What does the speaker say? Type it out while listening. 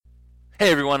Hey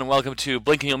everyone, and welcome to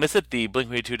Blink and You'll Miss It, the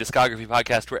Blink-182 discography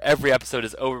podcast where every episode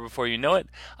is over before you know it.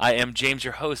 I am James,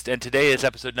 your host, and today is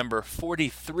episode number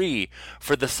 43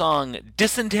 for the song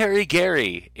Dystentery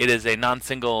Gary. It is a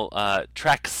non-single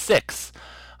track 6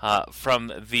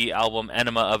 from the album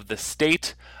Enema of the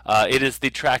State. It is the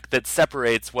track that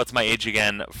separates What's My Age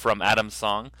Again from Adam's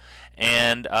Song.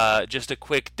 And just a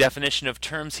quick definition of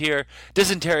terms here.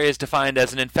 Dysentery is defined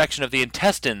as an infection of the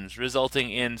intestines resulting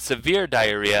in severe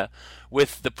diarrhea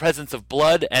with the presence of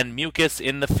blood and mucus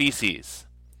in the feces.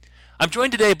 I'm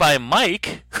joined today by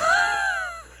Mike.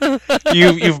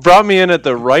 You've brought me in at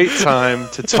the right time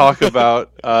to talk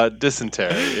about dysentery.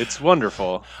 It's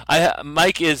wonderful.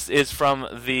 Mike is from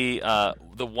the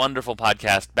wonderful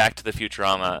podcast Back to the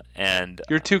Futurama, and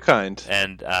You're too kind.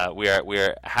 And we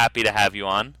are happy to have you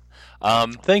on.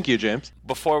 Thank you, James.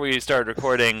 Before we started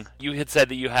recording, you had said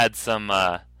that you had some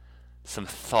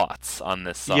thoughts on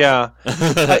this song. Yeah,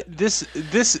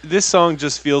 this song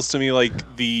just feels to me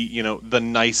like the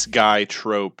nice guy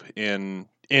trope in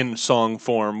song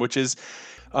form, which is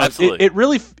absolutely.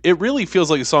 It really feels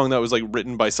like a song that was like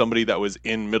written by somebody that was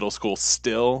in middle school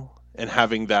still and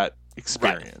having that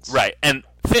experience. Right. And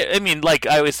I mean, like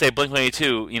I always say,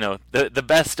 Blink-182, the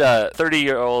best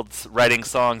 30-year-olds writing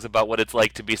songs about what it's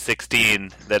like to be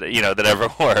 16 that ever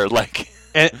were. Like,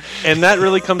 and that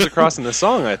really comes across in the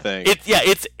song, I think.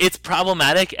 It's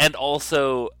problematic, and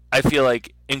also I feel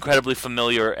like incredibly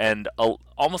familiar and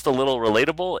almost a little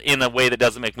relatable in a way that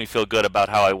doesn't make me feel good about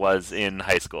how I was in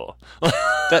high school.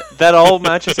 that all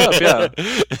matches up, yeah.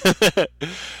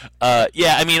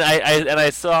 Yeah, I mean, I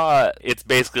saw it's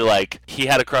basically like he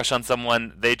had a crush on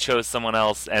someone, they chose someone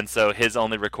else, and so his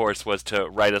only recourse was to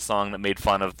write a song that made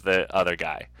fun of the other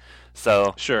guy.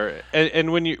 So sure,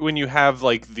 and when you have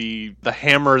like the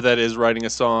hammer that is writing a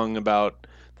song about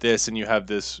this, and you have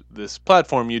this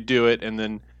platform, you do it, and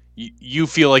then you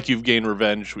feel like you've gained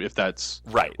revenge if that's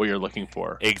right what you're looking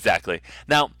for. Exactly.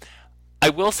 Now, I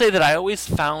will say that I always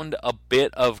found a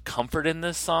bit of comfort in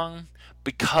this song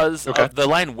because of the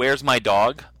line "Where's my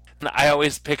dog?" I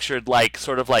always pictured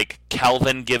sort of like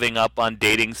Calvin giving up on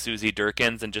dating Susie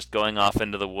Durkins and just going off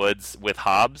into the woods with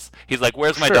Hobbes. He's like,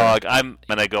 "Where's my dog? I'm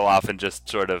gonna go off and just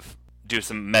sort of do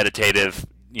some meditative,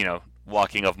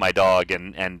 walking of my dog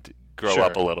and grow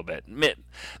up a little bit."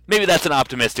 Maybe that's an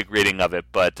optimistic reading of it,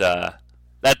 but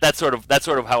that's sort of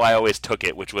how I always took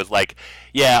it, which was like,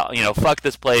 yeah, fuck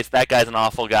this place. That guy's an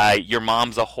awful guy. Your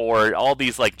mom's a whore. All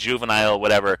these like juvenile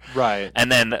whatever. Right.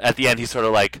 And then at the end, he's sort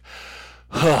of like,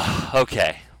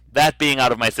 okay, that being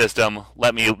out of my system,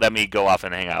 let me go off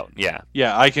and hang out. Yeah.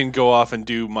 Yeah, I can go off and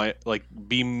do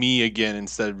be me again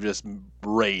instead of just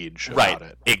rage about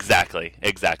it. Exactly.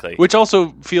 Which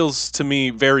also feels to me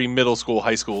very middle school,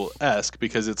 high school-esque,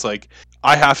 because it's like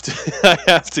I have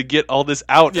to get all this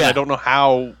out, and I don't know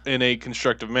how in a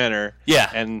constructive manner. Yeah.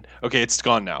 And okay, it's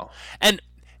gone now. And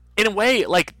in a way,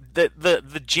 like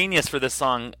the genius for this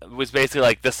song was basically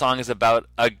like this song is about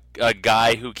a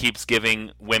guy who keeps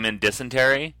giving women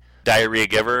dysentery, diarrhea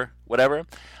giver, whatever.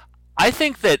 I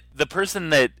think that the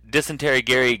person that Dysentery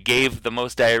Gary gave the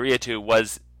most diarrhea to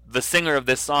was the singer of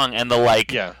this song, and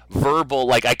the verbal,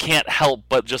 like, I can't help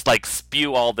but just like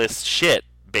spew all this shit,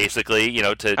 basically,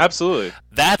 to absolutely.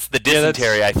 That's the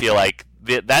dysentery. I feel like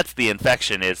that's the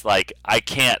infection. Is like I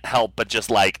can't help but just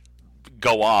like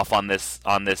go off on this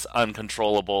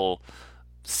uncontrollable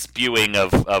spewing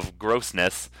of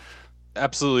grossness.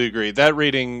 Absolutely agree. That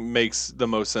rating makes the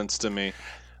most sense to me.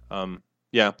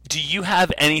 Yeah. Do you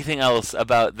have anything else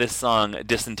about this song,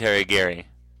 Dysentery Gary?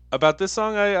 About this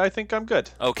song, I think I'm good.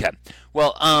 Okay.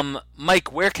 Well,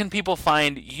 Mike, where can people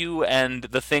find you and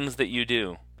the things that you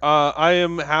do? I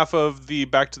am half of the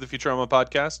Back to the Futurama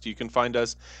podcast. You can find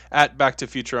us at Back to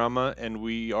Futurama, and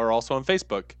we are also on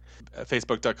Facebook,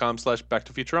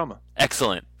 facebook.com/BackToFuturama.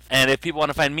 Excellent. And if people want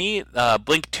to find me,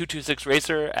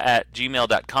 blink226racer at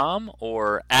gmail.com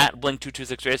or at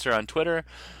blink226racer on Twitter.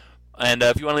 And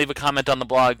if you want to leave a comment on the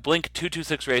blog,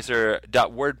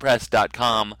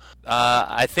 blink226racer.wordpress.com.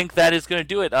 I think that is going to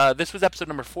do it. This was episode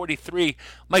number 43.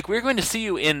 Mike, we're going to see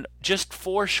you in just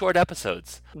 4 short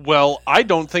episodes. Well, I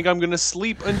don't think I'm going to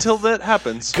sleep until that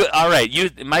happens. Good. All right,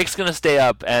 Mike's going to stay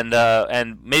up, and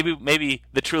maybe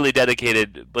the truly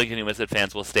dedicated Blink and You Miss It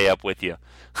fans will stay up with you.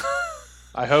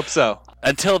 I hope so.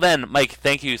 Until then, Mike,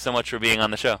 thank you so much for being on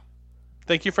the show.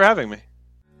 Thank you for having me.